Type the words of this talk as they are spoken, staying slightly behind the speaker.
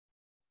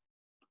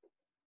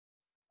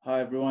Hi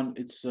everyone,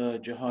 it's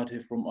Jihad here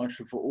from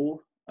Archery for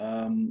All.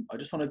 I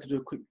just wanted to do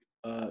a quick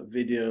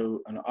video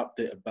and an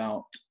update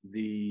about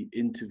the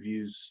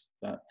interviews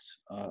that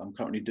I'm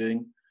currently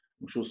doing.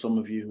 I'm sure some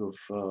of you who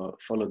have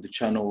followed the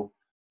channel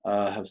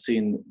have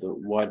seen the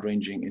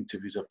wide-ranging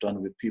interviews I've done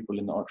with people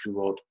in the archery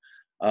world.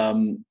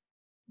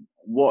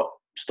 What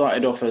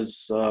started off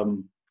as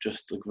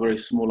just a very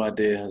small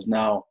idea has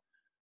now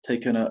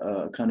taken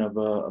a kind of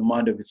a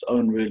mind of its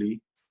own,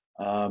 really.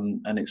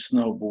 And it's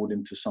snowballed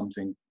into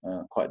something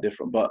quite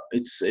different. But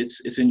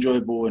it's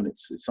enjoyable, and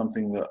it's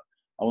something that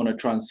I want to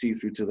try and see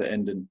through to the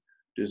end and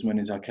do as many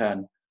as I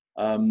can.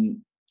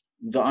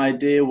 The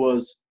idea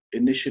was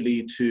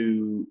initially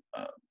to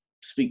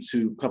speak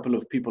to a couple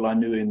of people I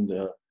knew in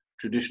the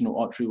traditional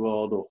archery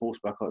world or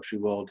horseback archery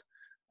world,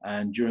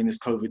 and during this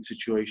COVID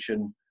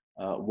situation,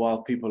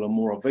 while people are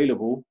more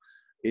available,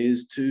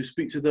 is to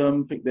speak to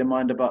them, pick their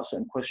mind about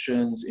certain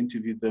questions,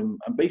 interview them,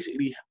 and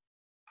basically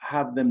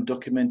have them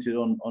documented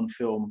on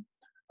film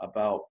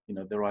about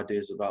their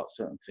ideas about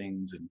certain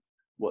things and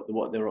what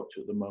they're up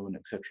to at the moment,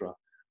 etc.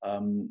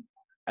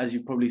 As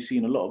you've probably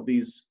seen, a lot of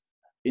these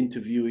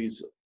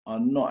interviewees are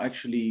not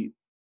actually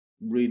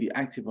really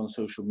active on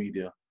social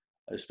media,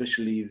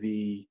 especially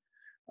the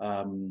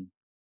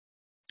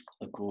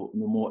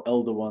more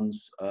elder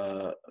ones,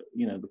 the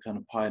kind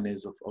of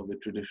pioneers of the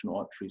traditional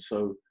archery.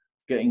 So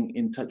getting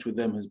in touch with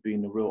them has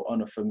been a real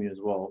honor for me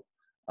as well.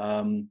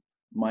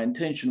 My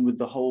intention with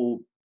the whole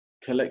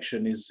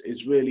collection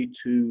is really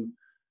to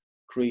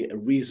create a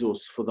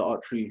resource for the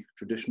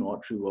traditional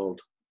archery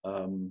world.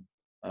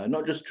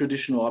 Not just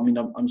traditional. I mean,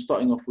 I'm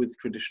starting off with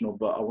traditional,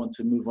 but I want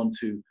to move on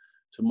to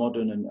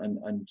modern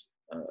and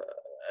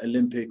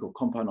Olympic or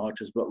compound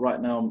archers. But right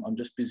now, I'm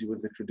just busy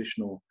with the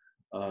traditional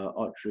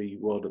archery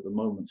world at the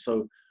moment.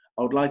 So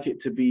I would like it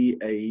to be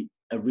a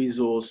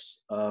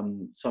resource,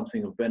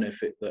 something of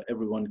benefit that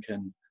everyone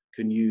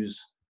can use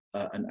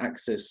and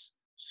access.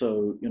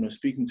 So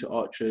speaking to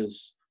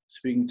archers,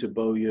 speaking to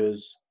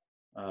bowyers,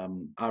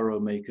 arrow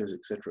makers,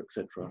 etc.,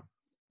 etc.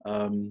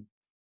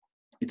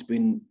 It's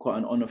been quite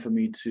an honor for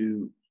me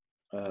to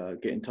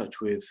get in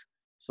touch with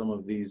some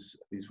of these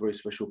very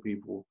special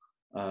people.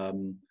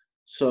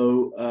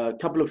 So a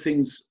couple of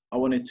things I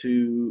wanted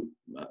to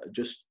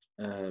just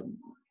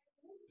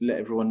let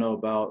everyone know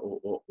about,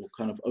 or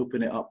kind of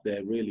open it up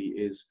there, really,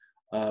 is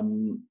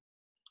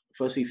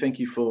firstly, thank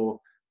you for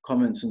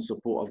comments and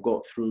support I've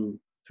got through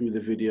the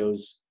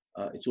videos.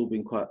 It's all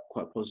been quite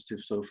positive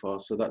so far,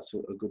 so that's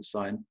a good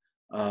sign.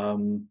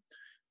 The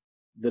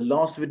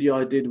last video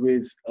I did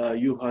with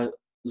Yuha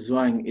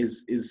Zhuang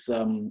is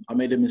I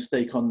made a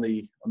mistake on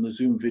the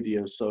Zoom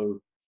video. So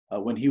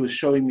when he was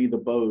showing me the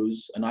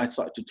bows and I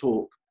started to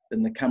talk,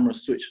 then the camera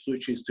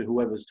switches to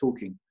whoever's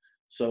talking.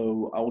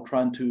 So I'll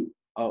try and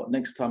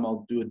next time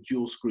I'll do a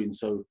dual screen,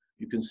 so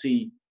you can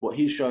see what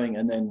he's showing,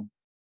 and then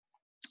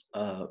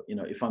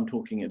if I'm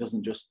talking, it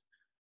doesn't just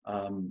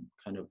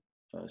kind of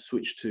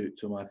switch to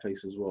my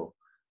face as well.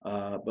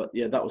 But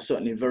yeah, that was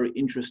certainly a very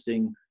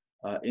interesting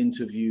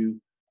interview,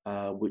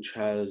 which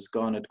has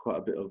garnered quite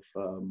a bit of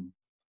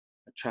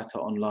chatter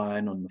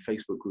online on the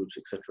Facebook groups,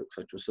 etc.,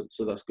 etc.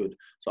 So that's good.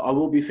 So I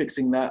will be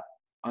fixing that.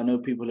 I know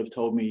people have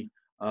told me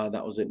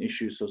that was an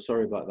issue, so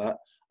sorry about that.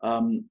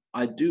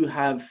 I do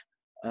have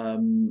a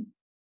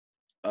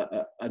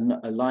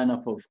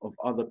lineup of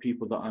other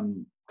people that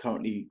I'm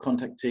currently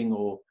contacting,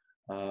 or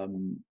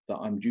that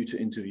I'm due to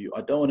interview.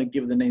 I don't want to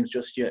give the names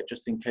just yet,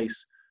 just in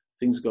case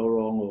things go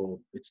wrong or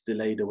it's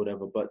delayed or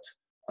whatever. But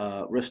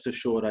rest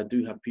assured, I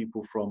do have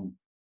people from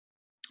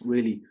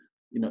really,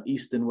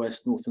 east and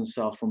west, north and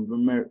south, from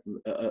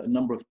a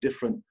number of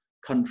different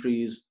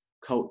countries,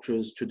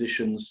 cultures,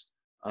 traditions,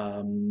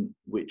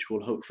 which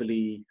will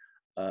hopefully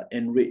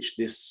enrich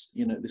this,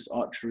 this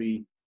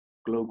archery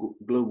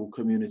global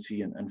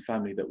community and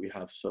family that we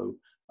have. So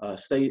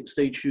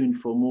stay tuned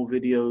for more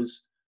videos.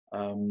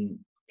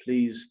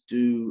 Please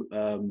do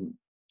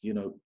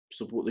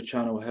support the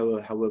channel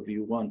however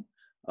you want.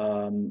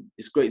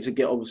 It's great to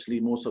get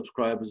obviously more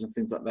subscribers and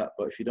things like that,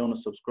 but if you don't want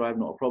to subscribe,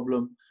 not a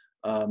problem.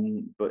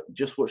 But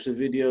just watch the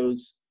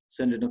videos,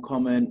 send in a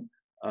comment.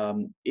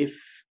 If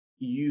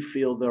you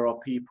feel there are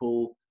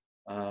people,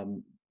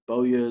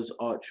 bowyers,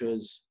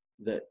 archers,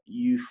 that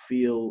you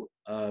feel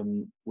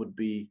would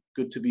be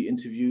good to be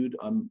interviewed,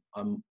 I'm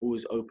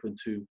always open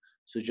to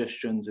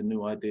suggestions and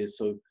new ideas.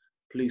 So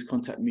please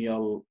contact me.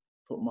 I'll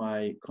put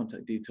my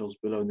contact details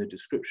below in the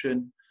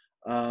description.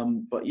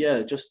 But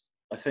yeah, just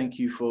a thank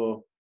you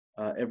for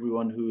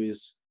everyone who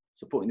is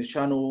supporting the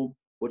channel,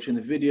 watching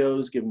the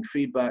videos, giving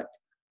feedback.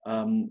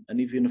 And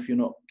even if you're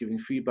not giving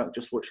feedback,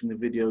 just watching the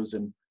videos,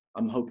 and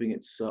I'm hoping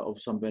it's of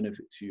some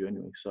benefit to you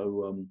anyway.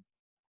 So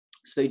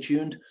stay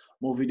tuned,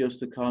 more videos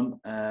to come,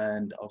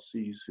 and I'll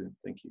see you soon.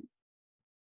 Thank you.